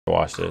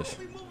Watch this.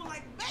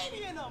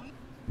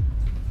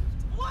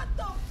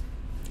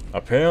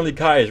 Apparently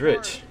Kai is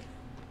rich.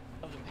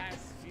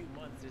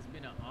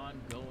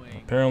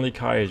 Apparently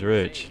Kai is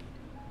rich.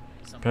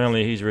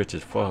 Apparently he's rich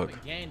as fuck.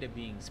 Propaganda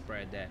being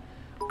spread that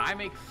I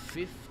make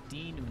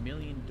 $15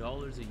 million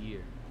a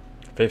year.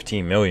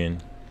 15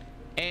 million.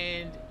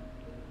 And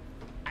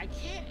I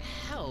can't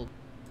help.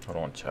 Hold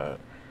on, chat.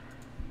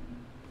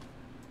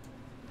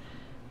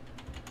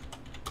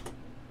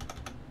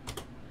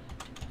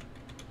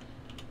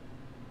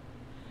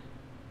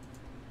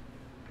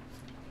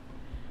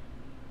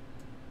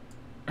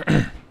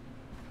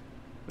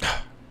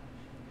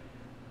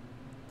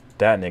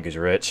 That nigga's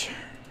rich.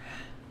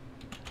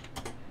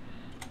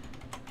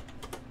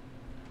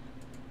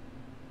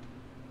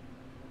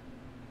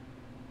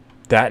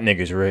 That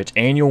nigga's rich.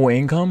 Annual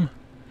income?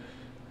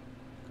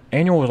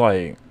 Annual is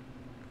like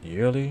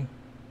yearly?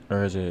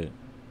 Or is it?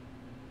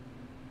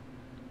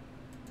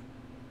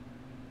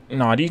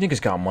 Nah, these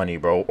niggas got money,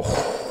 bro.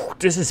 Oh,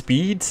 this is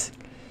speeds?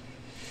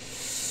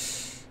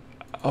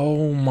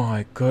 Oh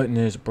my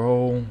goodness,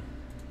 bro.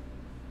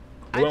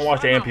 We're gonna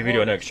watch the MP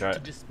video next, chat. To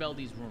dispel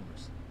these rumors.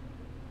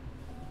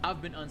 I've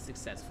been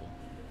unsuccessful.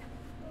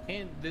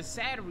 And the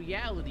sad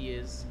reality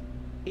is,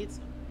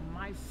 it's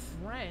my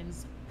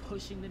friends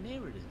pushing the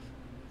narrative.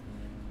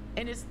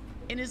 And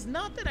it's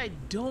not that I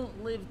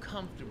don't live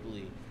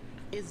comfortably.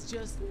 It's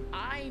just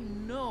I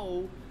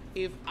know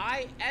if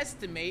I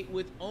estimate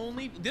with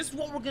only, this is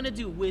what we're gonna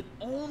do, with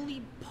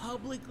only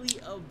publicly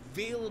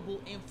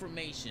available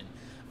information,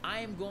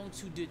 I am going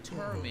to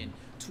determine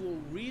to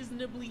a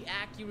reasonably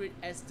accurate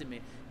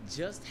estimate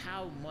just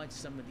how much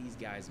some of these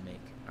guys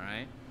make, all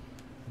right?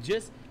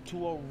 Just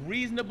to a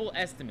reasonable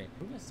estimate.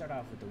 We're gonna start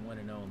off with the one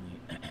and only.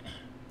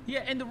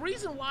 Yeah, and the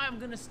reason why I'm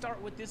gonna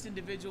start with this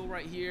individual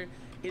right here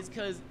is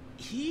because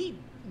he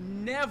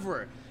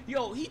never,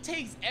 he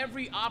takes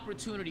every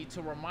opportunity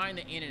to remind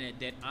the internet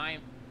that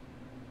I'm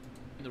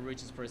the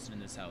richest person in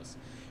this house,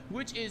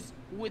 which is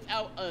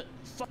without a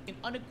fucking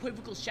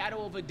unequivocal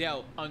shadow of a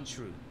doubt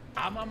untrue.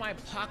 I'm on my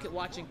pocket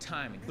watching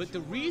timing, but the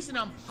reason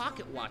I'm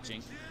pocket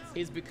watching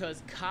is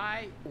because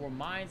Kai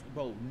reminds,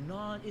 bro,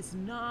 it's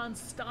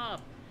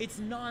non-stop. It's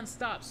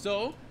non-stop.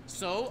 So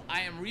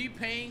I am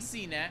repaying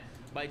Cenat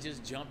by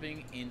just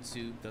jumping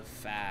into the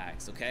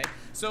facts, okay?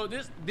 So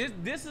this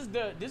is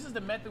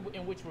the method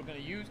in which we're gonna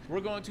use.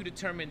 We're going to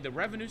determine the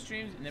revenue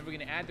streams, and then we're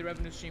gonna add the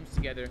revenue streams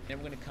together, and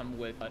we're gonna come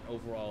with an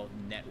overall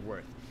net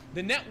worth.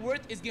 The net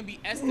worth is gonna be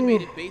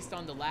estimated based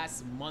on the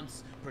last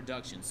month's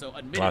production. So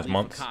admittedly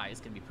for Kai,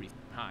 it's gonna be pretty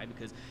high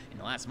because in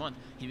the last month,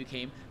 he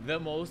became the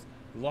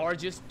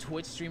largest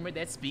Twitch streamer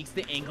that speaks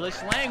the English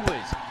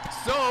language.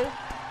 So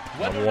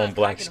number one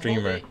black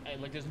streamer.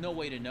 Like, there's no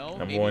way to know.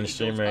 Number one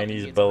streamer, and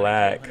he's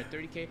black.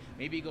 130K.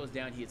 Maybe he goes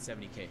down, he hits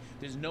 70K.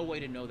 There's no way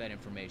to know that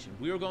information.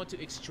 We are going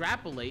to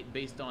extrapolate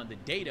based on the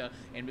data,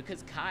 and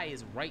because Kai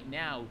is right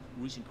now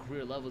reaching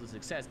career levels of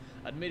success,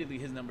 admittedly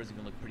his numbers are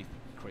gonna look pretty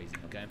crazy,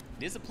 okay?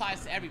 This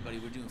applies to everybody.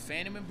 We're doing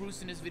Phantom and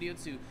Bruce in this video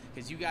too,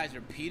 because you guys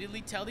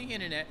repeatedly tell the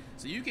internet,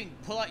 so you can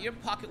pull out your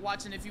pocket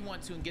watching if you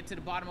want to and get to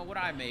the bottom of what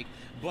I make,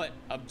 but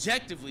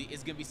objectively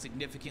it's gonna be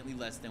significantly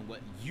less than what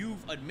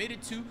you've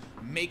admitted to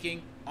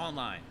making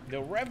online.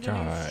 The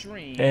revenue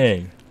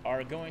streams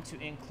are going to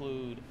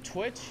include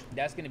Twitch,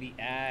 that's going to be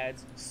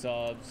ads,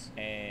 subs,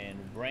 and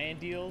brand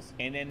deals,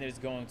 and then there's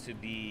going to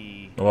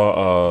be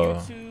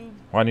YouTube.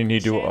 Why didn't he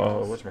do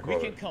whatchamacallit? We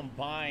can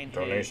combine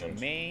donations.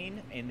 His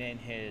main and then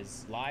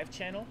his live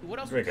channel. What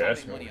else we can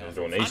make money off?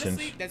 Donations.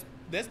 Honestly,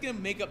 that's going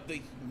to make up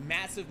the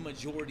massive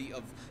majority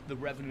of the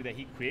revenue that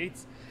he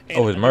creates.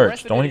 And his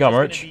merch. Don't he got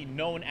merch? Be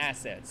known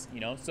assets,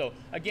 So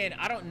again,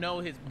 I don't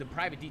know the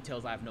private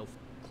details. I have no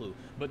clue,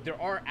 but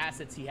there are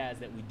assets he has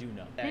that we do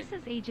know. This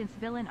is Agent's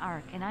villain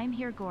arc, and I'm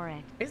here,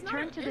 Gorik.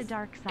 Turn to the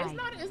dark side.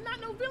 It's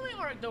not no villain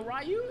arc though,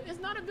 Ryu.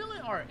 It's not a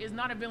villain arc. It's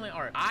not a villain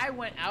arc. I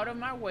went out of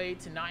my way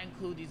to not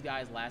include these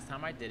guys last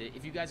time I did it.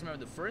 If you guys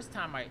remember the first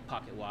time I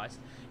pocket watched,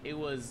 it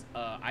was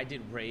I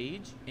did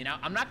Rage, and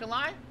I'm not gonna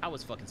lie, I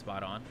was fucking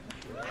spot on.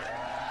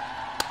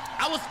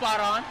 I was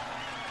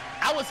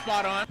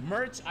spot on.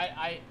 Merch,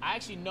 I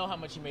actually know how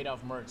much he made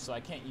off merch, so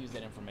I can't use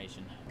that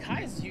information.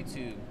 Kai's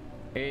YouTube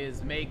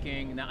is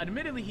making, now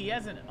admittedly he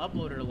hasn't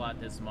uploaded a lot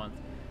this month.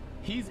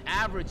 He's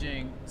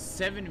averaging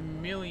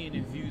 7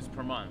 million views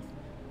per month.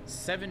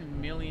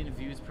 7 million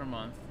views per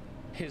month.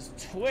 His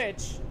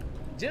Twitch,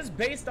 just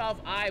based off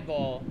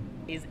eyeball,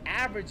 is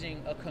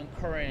averaging a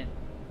concurrent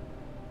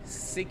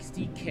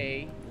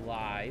 60K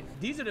live.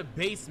 These are the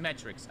base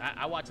metrics.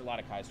 I watch a lot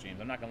of Kai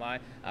streams. I'm not gonna lie.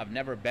 I've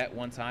never bet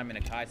one time in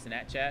a Kai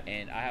Cenat chat,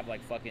 and I have like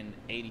fucking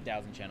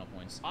 80,000 channel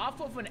points. Off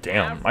of an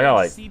damn, I got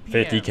like CPM,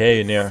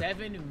 50K in there.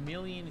 7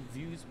 million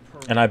views per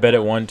and I bet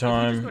it one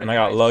time, and I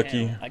got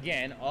lucky. Channel,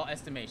 again, all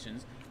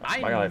estimations.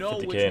 I got know like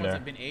 50K which in ones there.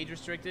 have been age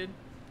restricted.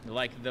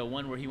 Like the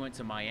one where he went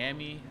to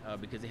Miami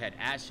because they had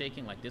ass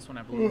shaking. Like this one,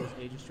 I believe was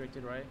age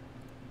restricted, right?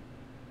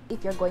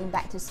 If you're going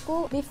back to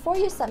school, before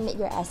you submit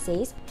your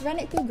essays, run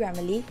it through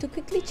Grammarly to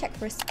quickly check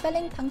for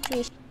spelling,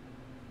 punctuation.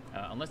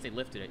 unless they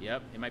lifted it.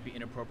 Yep, it might be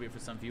inappropriate for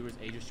some viewers,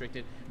 age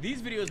restricted.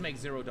 These videos make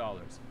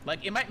 $0.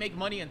 Like, it might make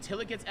money until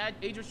it gets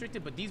age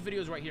restricted, but these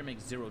videos right here make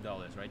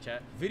 $0, right,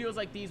 chat? Videos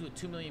like these with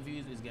 2 million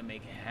views is gonna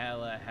make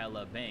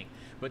hella bank,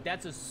 but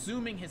that's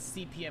assuming his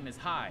CPM is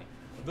high.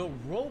 The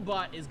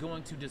robot is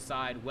going to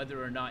decide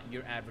whether or not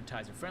you're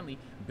advertiser friendly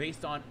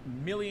based on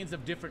millions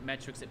of different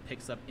metrics it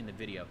picks up in the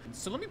video.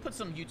 So let me put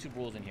some YouTube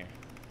rules in here.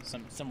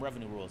 Some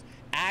revenue rules.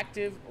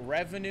 Active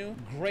revenue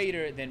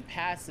greater than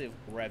passive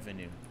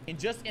revenue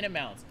in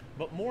amounts,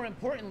 but more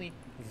importantly,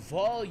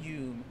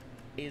 volume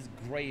is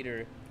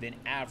greater than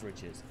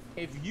averages.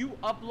 If you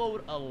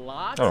upload a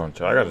lot, I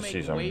gotta you see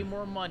make something. way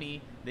more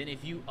money than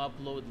if you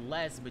upload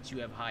less but you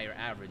have higher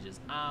averages.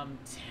 I'm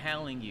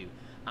telling you,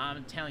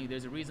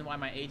 there's a reason why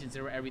my Agent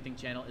Zero Everything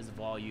channel is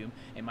volume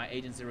and my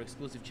Agent Zero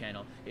exclusive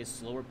channel is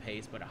slower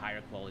pace but a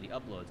higher quality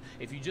uploads.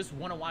 If you just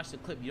want to watch the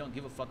clip, you don't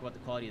give a fuck about the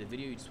quality of the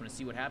video, you just want to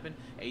see what happened,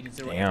 Agent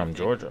Zero Everything,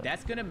 Georgia.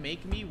 that's gonna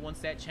make me, once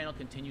that channel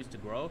continues to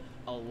grow,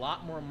 a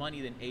lot more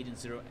money than Agent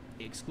Zero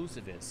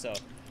exclusive is. So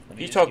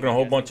he's talking a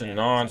whole bunch of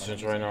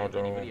nonsense right now, though.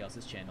 Anybody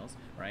else's channels,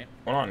 right?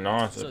 Well, not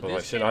nonsense, So but like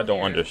this shit channel I don't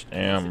here,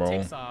 understand, once it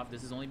bro. takes off,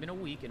 this has only been a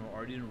week and we're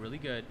already doing really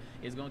good,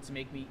 is going to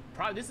make me,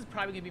 this is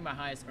probably gonna be my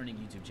highest earning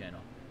YouTube channel.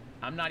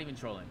 I'm not even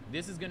trolling.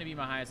 This is gonna be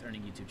my highest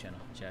earning YouTube channel,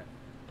 chat.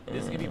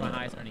 This is gonna be my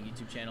highest earning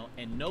YouTube channel,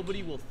 and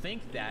nobody will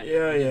think that.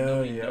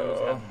 Nobody knows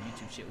how the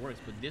YouTube shit works,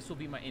 but this will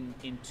be my,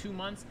 in 2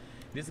 months,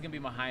 this is gonna be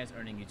my highest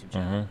earning YouTube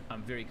channel.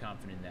 I'm very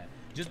confident in that.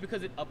 Just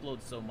because it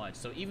uploads so much.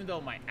 So even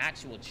though my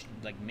actual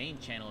main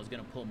channel is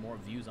gonna pull more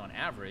views on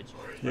average,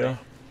 right,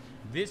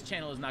 this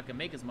channel is not gonna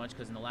make as much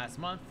because in the last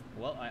month,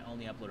 well, I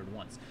only uploaded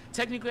once.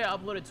 Technically, I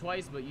uploaded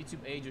twice, but YouTube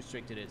age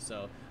restricted it,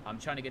 so I'm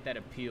trying to get that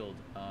appealed,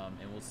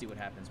 and we'll see what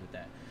happens with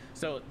that.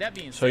 So that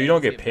being said, So you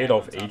don't get paid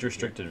off age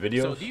restricted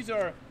videos? So these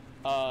are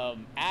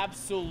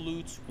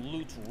absolute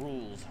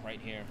rules right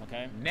here.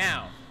 Okay.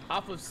 Now,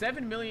 off of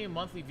 7 million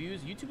monthly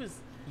views, YouTube is.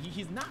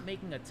 He's not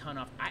making a ton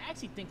off. I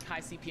actually think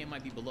high CPM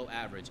might be below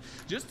average.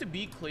 Just to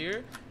be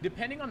clear,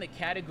 depending on the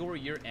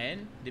category you're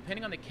in,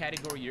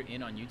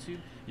 on YouTube,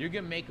 you're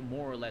gonna make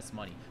more or less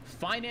money.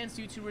 Finance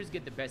YouTubers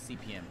get the best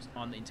CPMs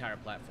on the entire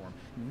platform.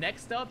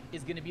 Next up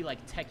is gonna be like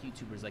tech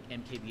YouTubers like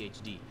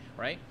MKBHD,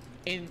 right?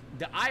 And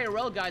the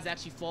IRL guys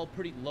actually fall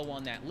pretty low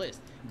on that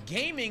list.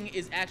 Gaming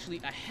is actually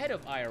ahead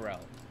of IRL.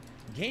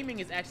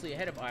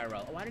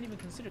 Oh, I didn't even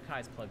consider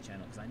Kai's plug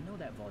channel because I know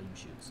that volume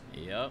shoots.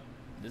 Yep.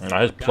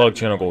 His plug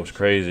channel goes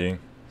crazy.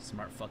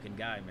 Smart fucking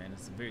guy, man.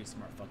 It's a very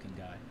smart fucking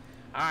guy.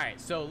 All right,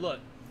 so look.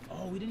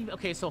 Oh, we didn't even.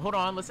 Okay, so hold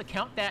on. Let's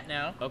account that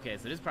now. Okay,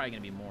 so this is probably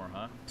gonna be more,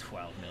 huh?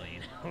 12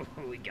 million.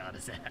 We got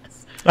his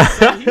ass.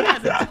 So he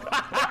has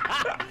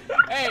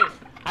hey,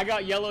 I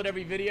got yellowed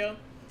every video.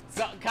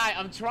 So Kai,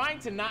 I'm trying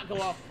to not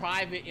go off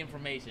private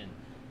information.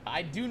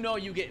 I do know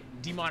you get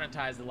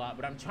demonetized a lot,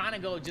 but I'm trying to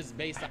go just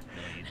based on.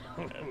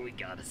 We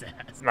got his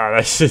ass. Nah,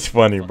 that shit's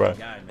funny, bro.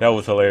 Guy, that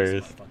was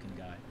hilarious. Fucking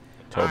guy.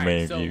 12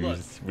 million so views.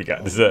 Look. We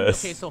got this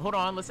ass. Okay, so hold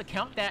on. Let's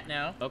account that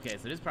now. Okay,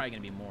 so this is probably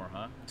gonna be more,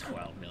 huh?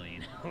 12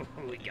 million.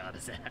 We got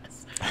his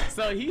ass.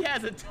 So he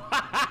has a.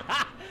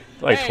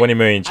 Like hey, 20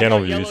 million channel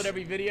views. Yellowed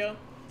every video.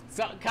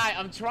 So Kai,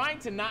 I'm trying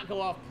to not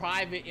go off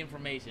private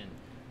information.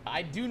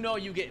 I do know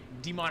you get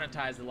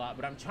demonetized a lot,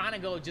 but I'm trying to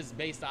go just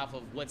based off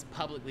of what's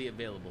publicly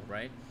available,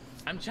 right?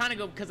 I'm trying to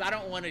go because I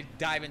don't want to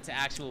dive into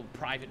actual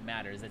private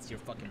matters. That's your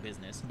fucking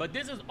business. But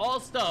this is all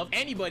stuff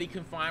anybody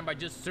can find by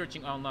just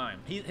searching online.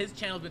 His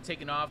channel's been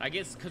taken off, I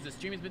guess because the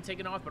streaming's been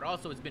taken off, but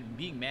also it's been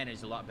being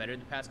managed a lot better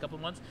the past couple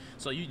months.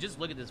 So you just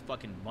look at this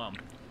fucking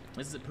bump.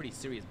 This is a pretty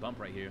serious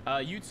bump right here.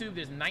 YouTube,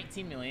 there's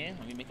 19 million.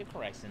 Let me make a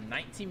correction.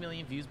 19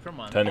 million views per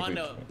month. On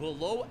a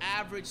below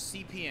average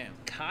CPM,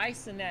 Kai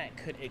Cenat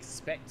could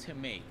expect to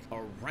make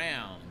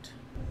around...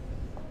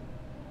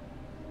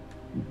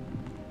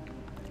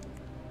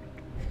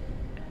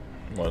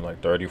 What,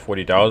 like 30,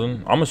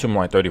 40,000? I'm assuming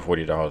like 30,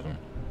 40,000.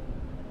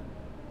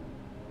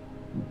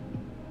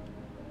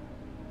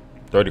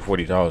 30,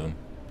 40,000.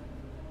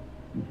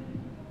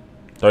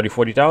 30,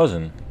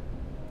 40,000.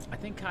 I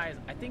think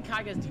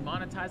Kai gets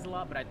demonetized a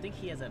lot, but I think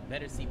he has a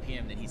better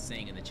CPM than he's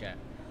saying in the chat.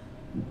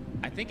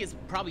 I think it's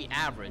probably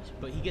average,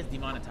 but he gets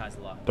demonetized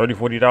a lot. 30,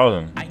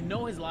 40,000. I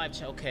know his live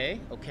chat.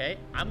 Okay.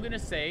 I'm gonna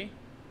say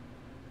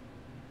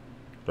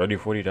 30,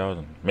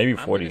 40,000. Maybe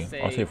 40.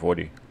 I'll say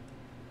 40.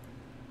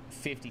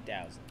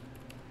 50,000.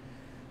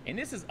 And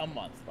this is a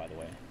month, by the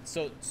way.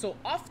 So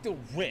off the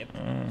rip,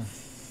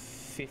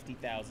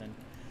 50,000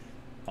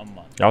 a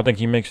month. Y'all think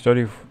he makes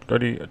 30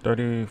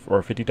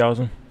 or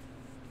 50,000?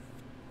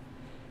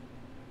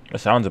 That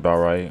sounds about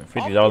right.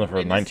 50,000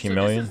 for 19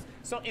 million.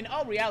 So in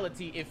all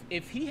reality,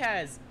 if he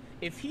has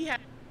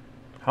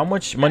how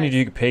much money do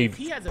you get paid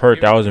per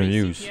 1,000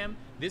 views? CPM,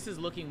 this is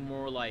looking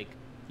more like,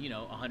 you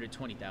know,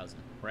 120,000,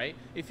 right?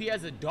 If he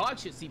has a dog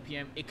shit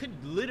CPM, it could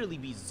literally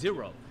be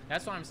 0.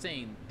 That's why I'm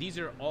saying these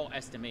are all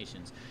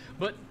estimations.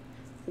 But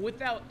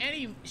without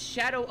any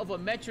shadow of a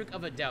metric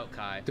of a doubt,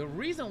 Kai, the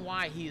reason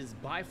why he is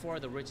by far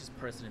the richest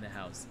person in the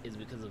house is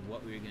because of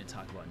what we're going to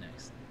talk about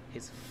next.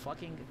 His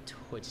fucking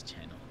Twitch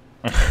channel.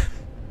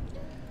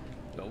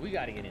 But we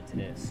gotta get into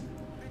this.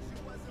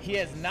 He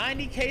has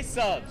 90K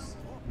subs.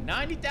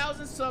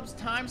 90,000 subs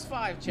times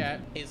 5,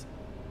 chat, is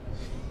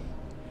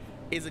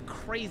a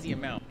crazy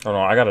amount. Hold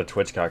on, I got a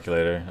Twitch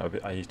calculator.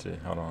 I used to.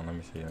 Hold on, let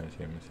me see.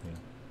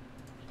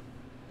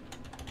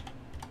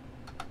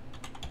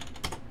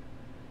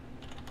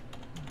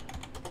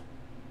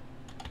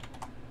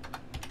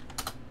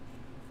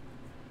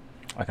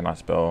 I cannot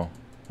spell.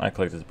 I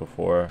clicked this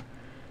before.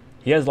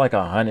 He has like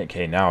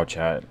 100K now,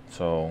 chat.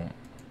 So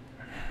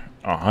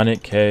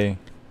 100K.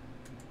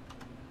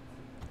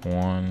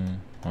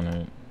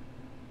 100.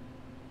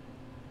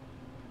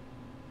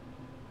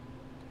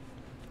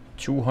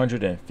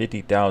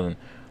 250,000.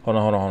 Hold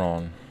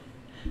on.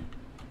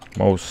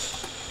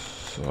 Most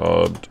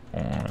subbed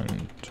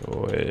on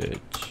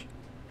Twitch.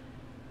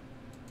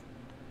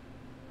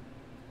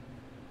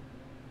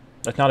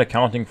 That's not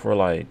accounting for,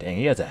 like, dang,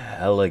 he has a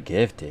hella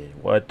gifted.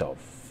 What the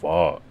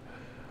fuck?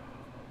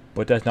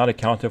 But that's not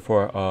accounted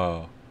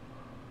for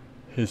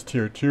his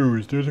tier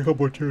 2s. There's a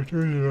couple of tier 2s,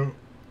 you know.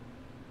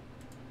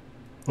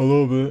 A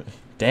little bit.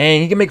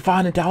 Dang, he can make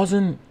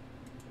 500,000.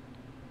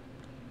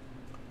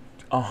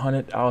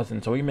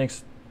 100,000, so he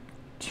makes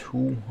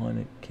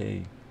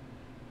 200K,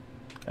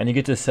 and he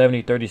gets a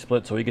 70-30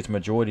 split, so he gets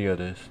majority of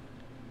this.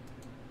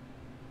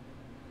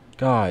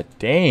 God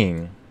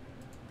dang.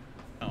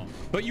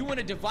 But you want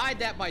to divide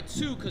that by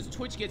 2 because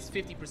Twitch gets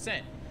 50%.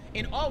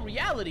 In all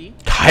reality,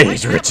 Kai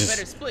is rich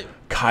as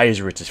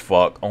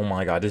fuck. Oh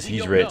my god,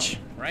 he's rich. Know,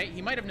 right?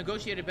 He might have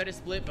negotiated a better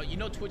split, but you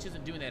know Twitch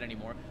isn't doing that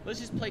anymore.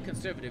 Let's just play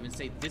conservative and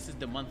say this is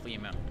the monthly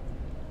amount.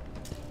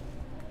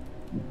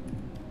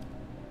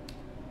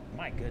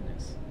 My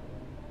goodness.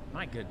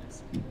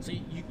 So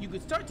you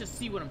could start to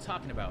see what I'm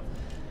talking about.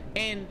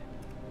 And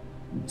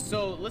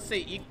so let's say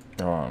you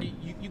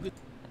could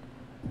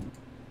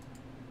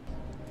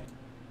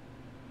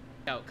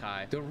out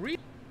Kai.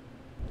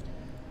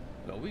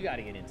 But we got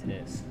to get into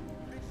this.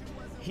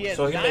 He has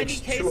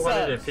 90K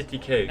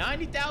 250K.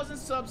 90,000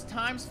 subs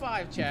times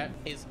 5, chat,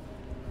 is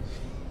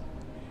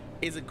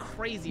a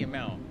crazy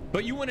amount.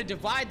 But you want to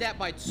divide that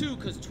by 2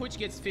 because Twitch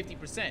gets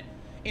 50%.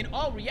 In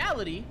all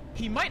reality,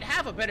 he might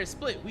have a better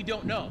split. We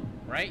don't know,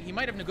 right? He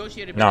might have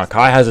negotiated. Nah,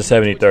 Kai has a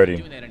 70-30.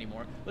 Doing that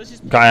anymore. Let's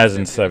just Kai has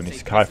a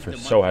 70. Kai for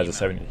sure has a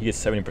 70. He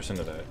gets 70%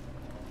 of that.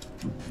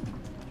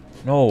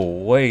 No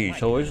way.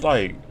 So it's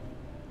like.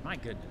 My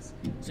goodness.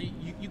 So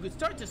you could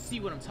start to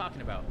see what I'm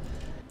talking about.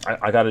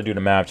 I got to do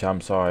the math, chat.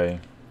 I'm sorry.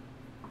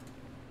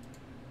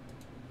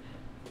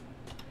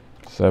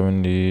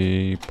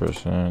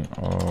 70%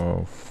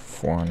 of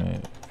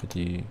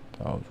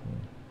 450,000.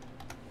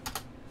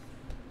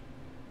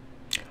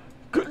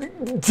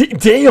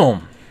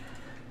 Damn.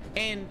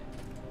 And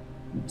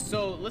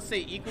so let's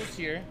say equals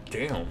here.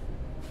 Damn.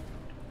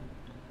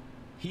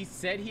 He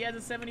said he has a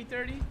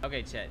 70-30.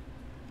 Okay, chat.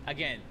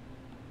 Again,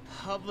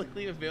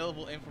 publicly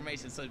available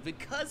information. So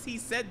because he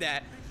said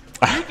that,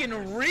 you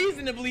can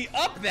reasonably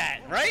up that,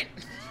 right?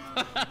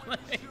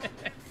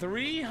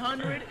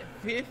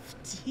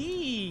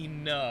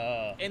 315.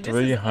 And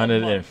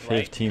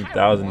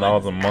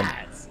 $315,000 a month.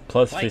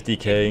 Plus like,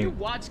 50K. If you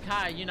watch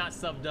Kai, you're not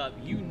subbed up.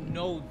 You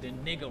know the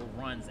nigga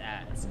runs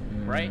ads,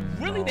 right?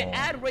 Really, the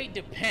ad rate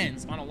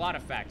depends on a lot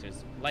of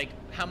factors, like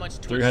how much.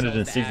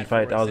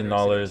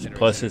 $365,000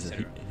 plus his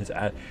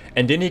ad,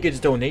 and then he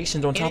gets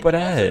donations on top of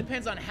that. It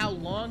depends on how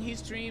long he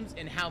streams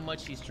and how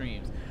much he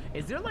streams.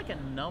 Is there like a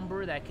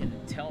number that can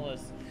tell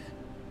us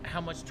how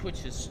much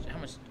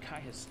Kai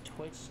has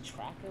Twitch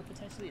tracker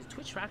potentially? Is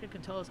Twitch tracker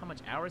can tell us how much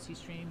hours he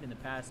streamed in the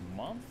past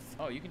month?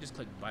 Oh, you can just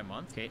click by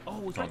month. Okay.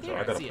 Oh, it's right there.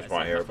 I gotta push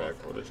my hair back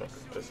for this.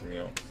 Pissing me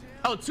off.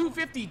 Oh,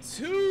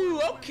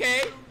 252.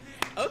 Okay.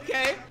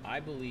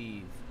 I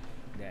believe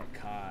that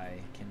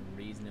Kai can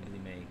reasonably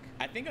make.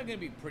 I think I'm gonna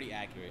be pretty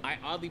accurate. I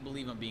oddly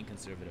believe I'm being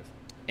conservative,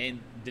 and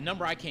the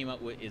number I came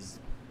up with is.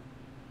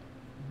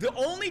 The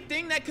only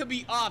thing that could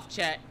be off,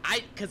 chat,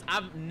 because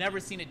I've never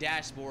seen a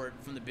dashboard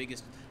from the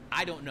biggest.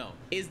 I don't know,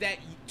 is that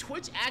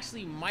Twitch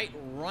actually might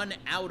run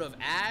out of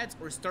ads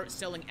or start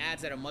selling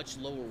ads at a much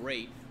lower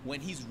rate when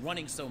he's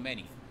running so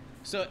many.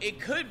 So it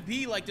could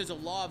be like there's a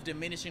law of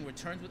diminishing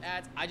returns with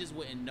ads. I just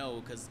wouldn't know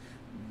because,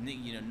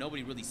 you know,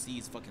 nobody really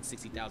sees fucking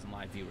 60,000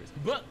 live viewers.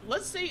 But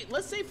let's say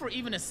for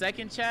even a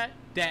second, chat,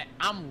 that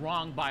I'm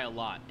wrong by a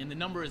lot and the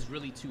number is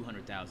really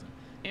 200,000.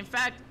 In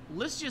fact,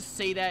 let's just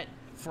say that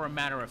for a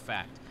matter of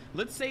fact.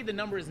 Let's say the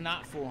number is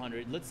not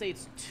 400. Let's say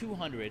it's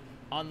 200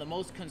 on the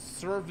most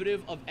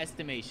conservative of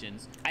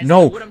estimations. I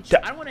want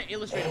to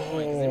illustrate a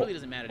point because it really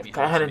doesn't matter to me.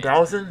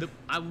 500,000?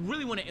 I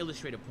really want to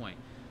illustrate a point.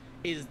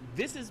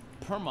 This is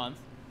per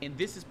month, and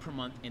this is per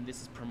month, and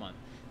this is per month.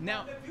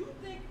 Now, if you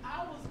think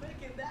I was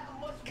making that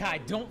much money, Kai,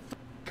 don't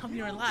come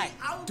here and lie.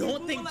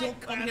 Don't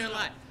come here and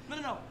lie.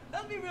 No.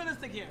 Let's be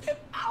realistic here. If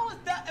I was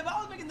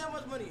making that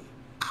much money,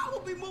 I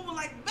would be moving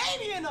like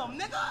baby in them,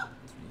 nigga.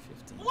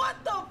 315. What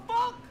the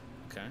fuck?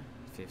 Okay,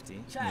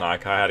 50. Nah,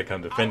 Kai had to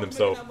come defend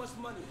himself.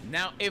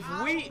 Now, if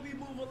we be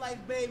moving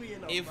like baby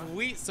in them,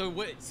 so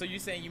you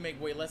saying you make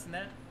way less than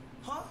that?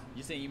 Huh?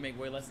 You saying you make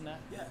way less than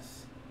that?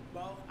 Yes.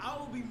 bro. I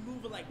will be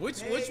moving like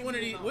Which one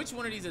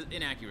of these is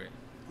inaccurate?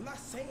 I'm not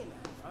saying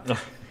that, bro.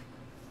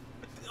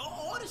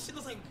 all this shit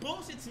looks like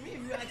bullshit to me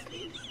if you ask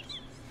me.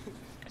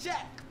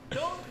 Chat,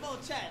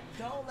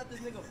 don't let this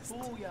nigga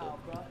fool y'all,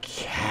 bro.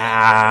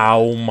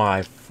 Cow,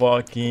 my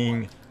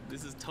fucking.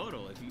 This is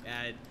total. If you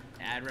add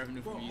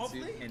revenue from YouTube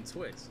monthly? and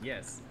Twitch,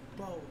 yes.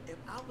 Bro, if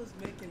I was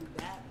making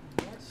that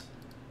much,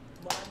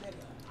 my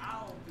nigga,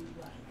 I would be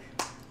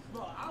like,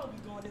 bro, I would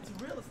be going into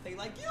real estate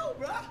like you,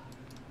 bro.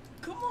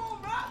 Come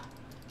on, bro.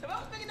 If I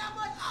was making that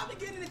much, I'd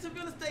be getting into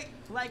real estate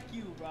like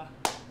you, bro.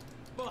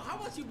 Bro, how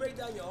about you break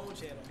down your own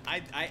channel? I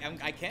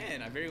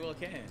can. I very well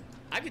can.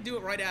 I could do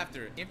it right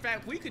after. In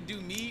fact, we could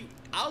do me.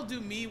 I'll do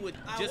me with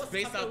just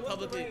based off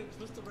publicly.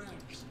 What's the range?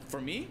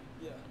 For me?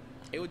 Yeah.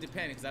 It would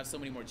depend because I have so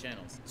many more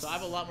channels. So I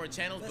have a lot more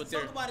channels, Let's but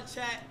they're. talk about it,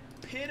 chat.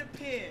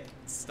 Peer-to-peer.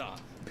 Stop.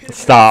 Peer-to-peer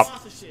Stop.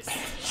 sponsorship.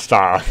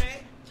 Stop.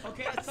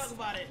 Okay, let's talk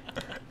about it.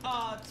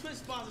 Twitch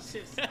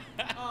sponsorships.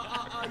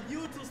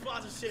 YouTube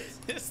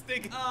sponsorships. This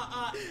thing.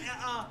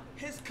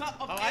 His cup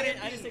of I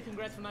didn't say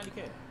congrats for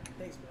 90K.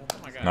 Thanks, bro. Oh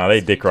my god. Nah,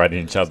 they dick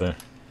riding each other.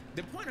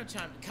 The point of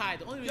time, Kai.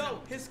 The only reason.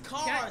 Yo, his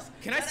cars.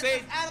 Can I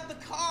say? Add up the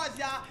cars,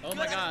 y'all. Oh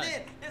my god.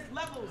 It's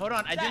levels. Hold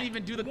on, I didn't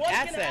even do the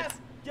assets.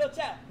 Yo,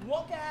 chat.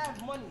 One can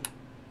have money.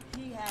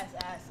 He has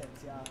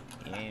assets, y'all.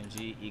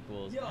 AMG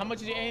equals. Yo, How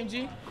much is your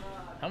AMG?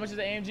 How much is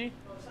the AMG?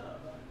 Oh, shut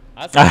up, bro.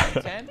 I'll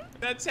say 10.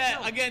 That's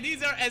 10. Again,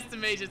 these are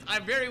estimations. I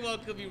very well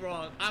could be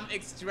wrong. I'm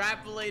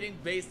extrapolating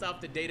based off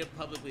the data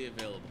publicly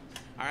available.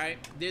 All right,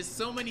 there's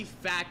so many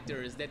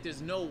factors that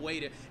there's no way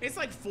to. It's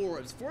like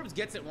Forbes. Forbes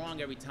gets it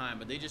wrong every time,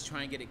 but they just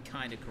try and get it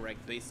kind of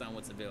correct based on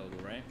what's available,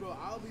 right? Bro,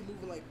 I'll be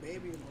moving like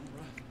baby in them,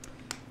 bro.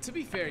 To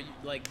be fair,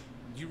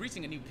 you're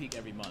reaching a new peak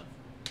every month.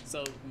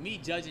 So me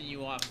judging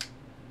you off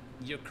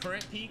your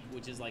current peak,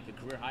 which is like a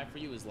career high for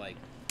you, is like.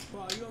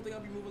 Bro, you don't think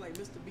I'll be moving like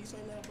Mr. Beast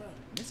right now, bro?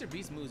 Mr.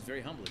 Beast moves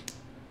very humbly.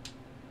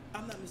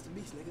 I'm not Mr.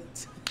 Beast, nigga.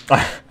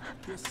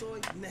 You're so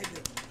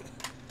negative.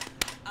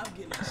 I'm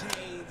getting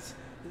chains,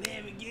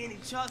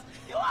 Lamborghini trucks.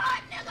 You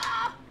hot,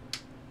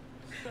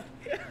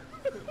 nigga?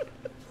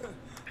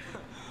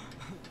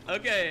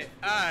 Okay,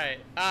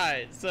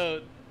 alright.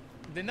 So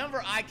the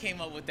number I came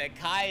up with that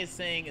Kai is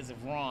saying is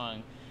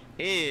wrong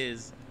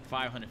is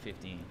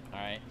 515.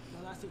 Alright?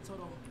 No, that's it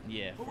total.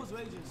 Yeah. What was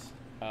wages?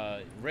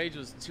 Rage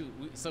was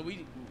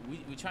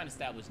we trying to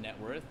establish net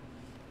worth.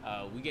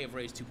 We gave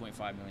Rage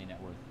 2.5 million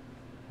net worth,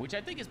 which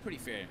I think is pretty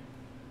fair.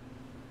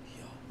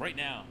 Yo. Right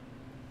now.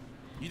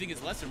 You think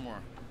it's less or more?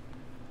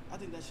 I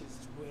think that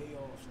shit's way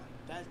off.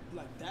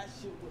 Like that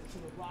shit was to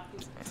the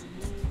Rockets, to the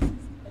moon,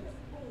 and then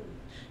boom.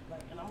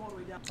 Like, and I'm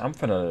already down. I'm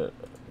finna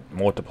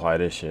multiply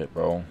this shit,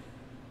 bro.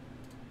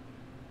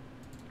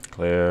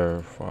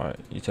 Clear 5.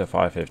 You said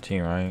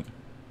 515, right?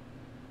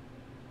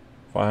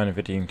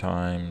 515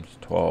 times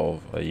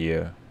 12 a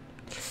year.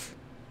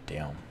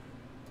 Damn.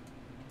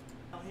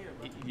 Out here,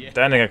 bro. Yeah.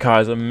 That nigga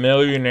Kai's a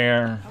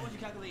millionaire. How much you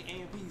calculate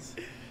AMPs?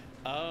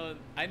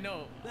 I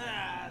know.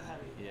 That's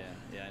heavy.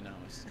 Yeah, I know.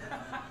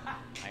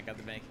 I got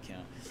the bank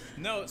account.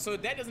 No, so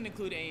that doesn't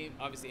include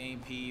obviously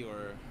AMP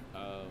or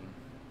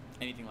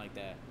anything like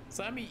that.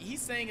 So I mean,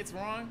 he's saying it's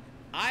wrong.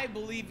 I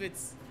believe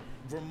it's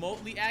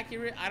remotely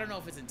accurate. I don't know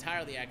if it's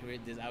entirely accurate.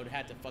 I would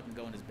have to fucking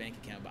go in his bank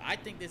account. But I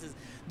think this is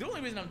the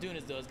only reason I'm doing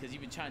this though is because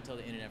you've been trying to tell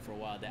the internet for a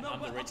while that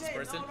I'm the richest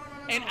person,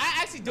 and I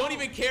actually don't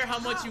even care how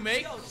much you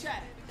make. Yo,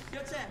 chat.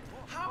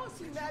 How is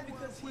he mad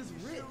because he's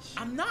rich?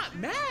 I'm not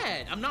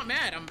mad. I'm not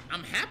mad.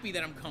 I'm happy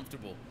that I'm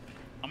comfortable.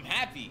 I'm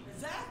happy.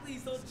 Exactly.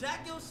 So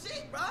jack your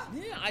shit, bro.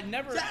 Yeah, I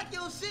never. Jack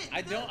your shit.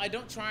 I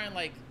don't try and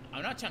like.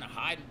 I'm not trying to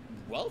hide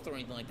wealth or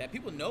anything like that.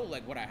 People know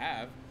like what I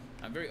have.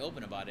 I'm very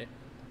open about it.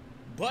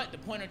 But the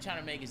point I'm trying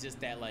to make is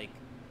just that like.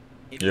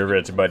 You're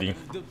rich, buddy.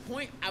 The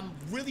point I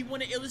really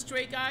want to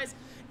illustrate, guys,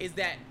 is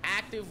that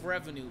active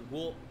revenue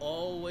will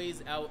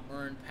always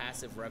out-earn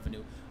passive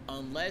revenue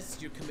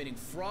unless you're committing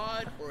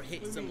fraud or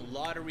hit some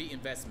lottery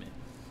investment.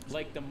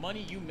 Like the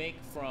money you make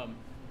from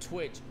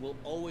Twitch will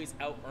always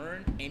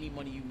out-earn any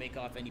money you make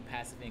off any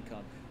passive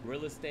income.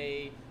 Real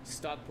estate,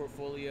 stock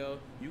portfolio,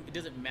 it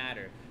doesn't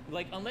matter.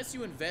 Like unless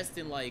you invest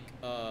in like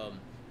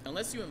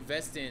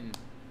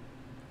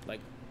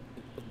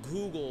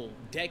Google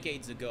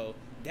decades ago,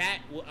 that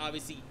will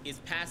obviously is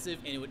passive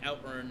and it would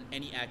out-earn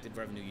any active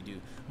revenue you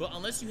do. But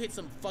unless you hit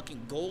some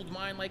fucking gold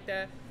mine like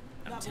that,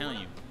 I'm telling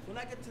you. When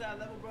I get to that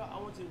level, bro, I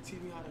want you to teach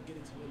me how to get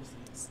into real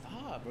estate.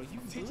 Stop, bro. You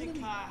Teaching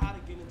Kai how to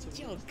get into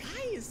real estate.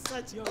 Kai is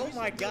such. Yo, oh we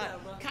my should do god,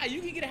 that, bro. Kai, you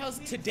can get a house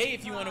today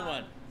if you want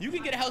one. You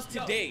can get a house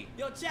today.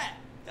 Yo, chat.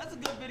 That's a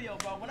good video,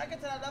 bro. When I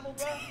get to that level,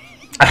 bro,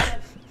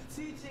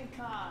 teaching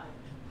Kai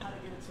how to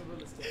get into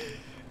real estate.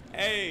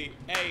 Hey,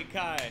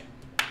 Kai.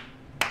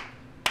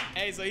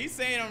 Hey, so he's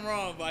saying I'm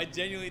wrong, but I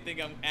genuinely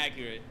think I'm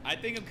accurate. I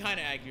think I'm kind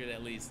of accurate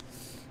at least.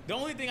 The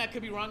only thing I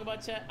could be wrong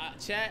about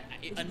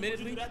admittedly. Would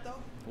you do that though?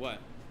 What?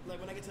 Like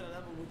when I get to that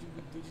level, would you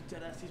teach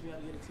me how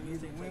to get into real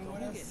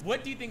estate?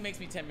 What do you think makes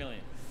me 10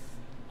 million?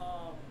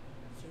 So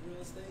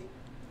real estate.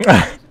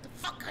 What the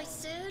fuck I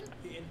said?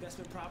 Your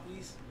investment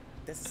properties.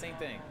 That's the same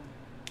thing.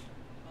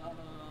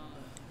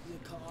 Your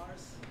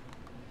cars.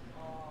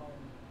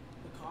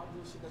 car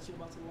dealership that you're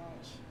about to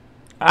launch.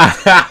 You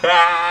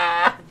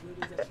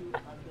Computers that you're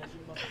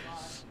about to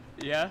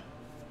buy. Yeah.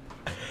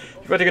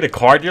 about to get a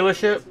car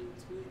dealership? Twitch,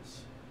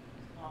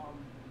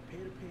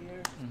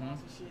 peer-to-peer,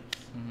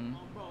 sponsorships.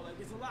 Bro, like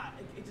it's a lot.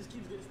 It just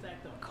keeps getting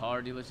stacked up.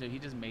 Car dealership. He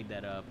just made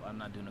that up. I'm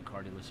not doing a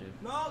car dealership.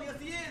 No, yes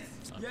he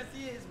is. Yes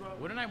he is, bro.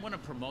 Wouldn't I want to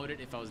promote it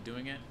if I was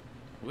doing it?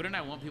 Wouldn't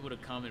I want people to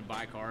come and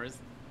buy cars?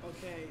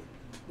 Okay,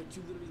 but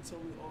you literally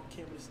told me on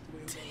camera this is the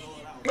way we're gonna roll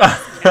it out.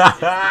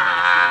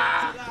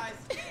 So guys,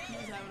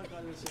 he's having a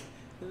car dealership.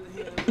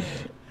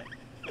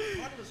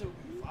 Car dealership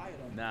would be fire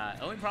though. Nah,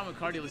 only problem with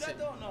car You dealership.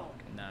 don't know.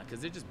 Nah,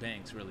 because they're just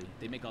banks, really.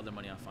 They make all their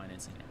money on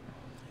financing.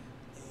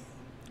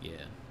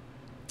 Yeah.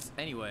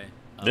 Anyway.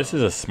 This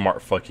is a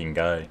smart fucking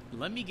guy.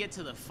 Let me get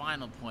to the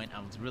final point I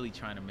was really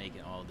trying to make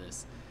in all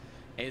this.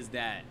 Is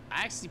that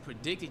I actually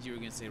predicted you were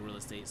going to say real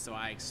estate, so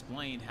I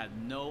explained how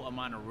no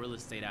amount of real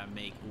estate I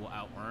make will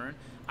out-earn.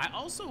 I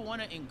also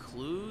want to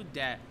include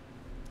that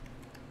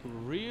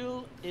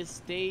real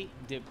estate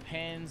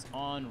depends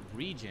on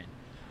region.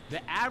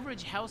 The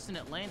average house in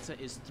Atlanta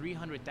is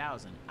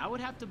 $300,000. I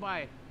would have to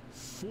buy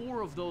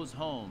 4 of those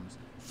homes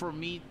for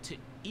me to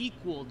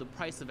equal the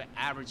price of an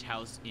average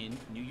house in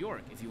New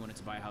York, if you wanted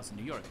to buy a house in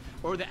New York,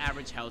 or the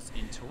average house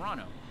in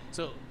Toronto.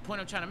 So point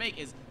I'm trying to make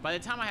is by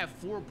the time I have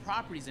 4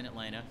 properties in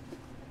Atlanta.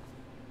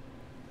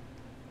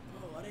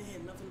 Bro, I didn't hear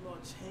nothing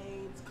about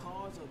chains,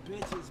 cars, or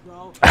bitches,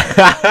 bro.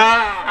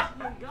 Oh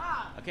my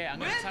God. Okay, I'm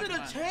gonna talk When did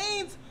about the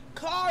chains,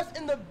 cars,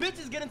 and the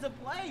bitches get into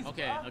place?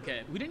 Okay, bro?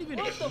 okay. We didn't even.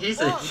 What the He's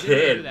fuck? a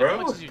kid, How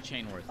bro. much is your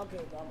chain worth? Okay,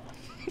 bro.